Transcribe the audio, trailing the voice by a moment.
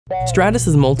Stratus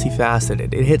is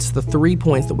multifaceted. It hits the 3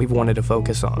 points that we've wanted to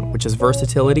focus on, which is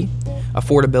versatility,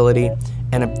 affordability,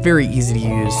 and a very easy to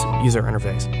use user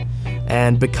interface.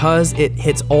 And because it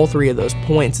hits all 3 of those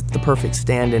points, it's the perfect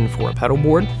stand-in for a pedal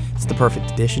board, it's the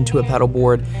perfect addition to a pedal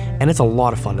board, and it's a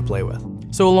lot of fun to play with.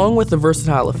 So along with the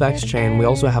versatile effects chain, we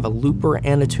also have a looper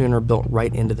and a tuner built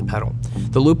right into the pedal.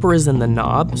 The looper is in the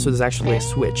knob, so there's actually a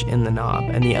switch in the knob,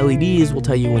 and the LEDs will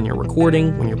tell you when you're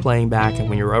recording, when you're playing back, and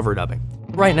when you're overdubbing.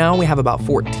 Right now we have about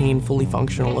 14 fully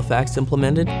functional effects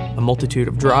implemented, a multitude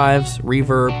of drives,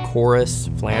 reverb, chorus,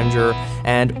 flanger,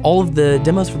 and all of the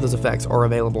demos for those effects are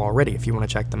available already if you want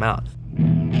to check them out.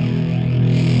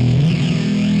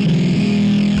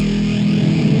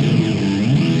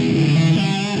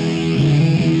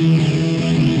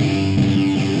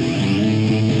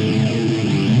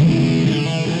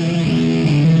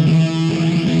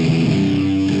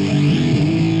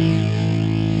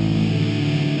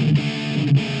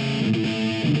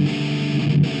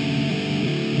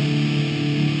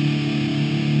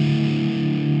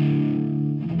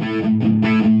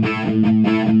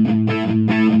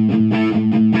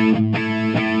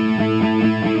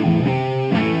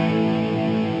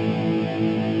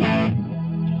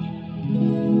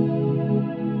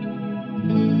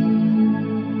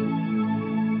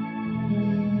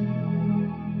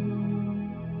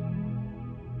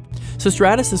 So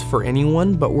Stratus is for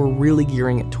anyone, but we're really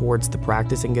gearing it towards the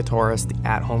practicing guitarist, the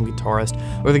at-home guitarist,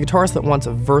 or the guitarist that wants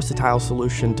a versatile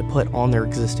solution to put on their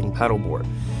existing pedal board.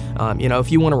 You know,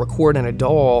 if you want to record in a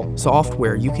DAW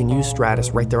software, you can use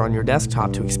Stratus right there on your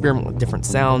desktop to experiment with different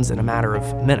sounds in a matter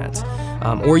of minutes.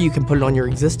 Or you can put it on your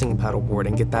existing pedal board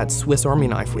and get that Swiss Army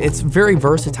knife. It's very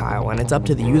versatile, and it's up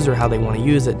to the user how they want to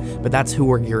use it, but that's who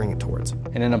we're gearing it towards.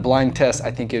 And in a blind test, I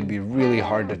think it would be really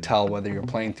hard to tell whether you're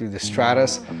playing through the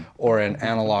Stratus or an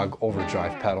analog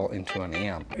overdrive pedal into an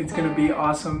amp. It's going to be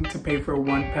awesome to pay for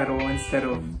one pedal instead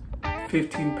of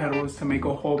 15 pedals to make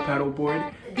a whole pedal board.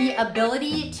 The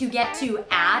ability to get to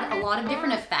add a lot of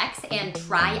different effects and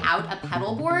try out a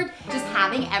pedal board, just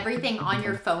having everything on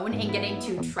your phone and getting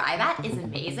to try that is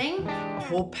amazing. A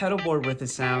whole pedal board with the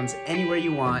sounds anywhere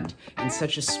you want in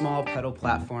such a small pedal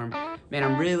platform. Man,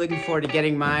 I'm really looking forward to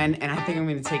getting mine, and I think I'm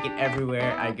going to take it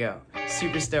everywhere I go.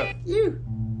 Super stoked.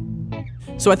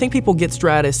 So I think people get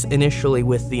Stratus initially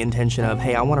with the intention of,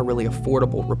 hey, I want a really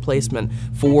affordable replacement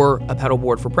for a pedal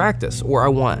board for practice, or I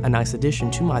want a nice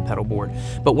addition to my pedal board.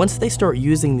 But once they start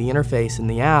using the interface in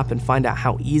the app and find out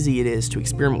how easy it is to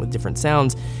experiment with different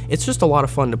sounds, it's just a lot of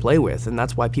fun to play with, and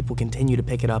that's why people continue to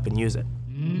pick it up and use it.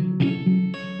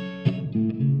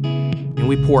 And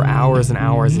we pour hours and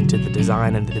hours into the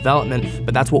design and the development,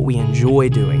 but that's what we enjoy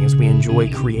doing, is we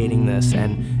enjoy creating this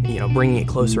and, you know, bringing it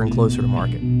closer and closer to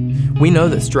market. We know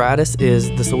that Stratus is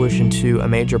the solution to a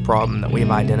major problem that we have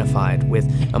identified with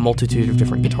a multitude of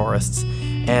different guitarists,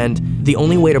 and the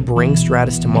only way to bring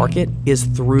Stratus to market is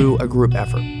through a group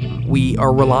effort. We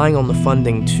are relying on the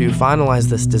funding to finalize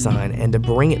this design and to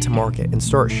bring it to market and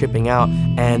start shipping out,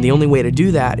 and the only way to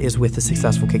do that is with a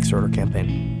successful Kickstarter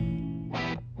campaign.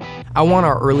 I want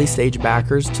our early stage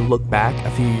backers to look back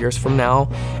a few years from now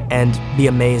and be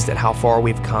amazed at how far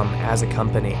we've come as a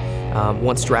company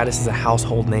once Stratus is a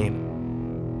household name.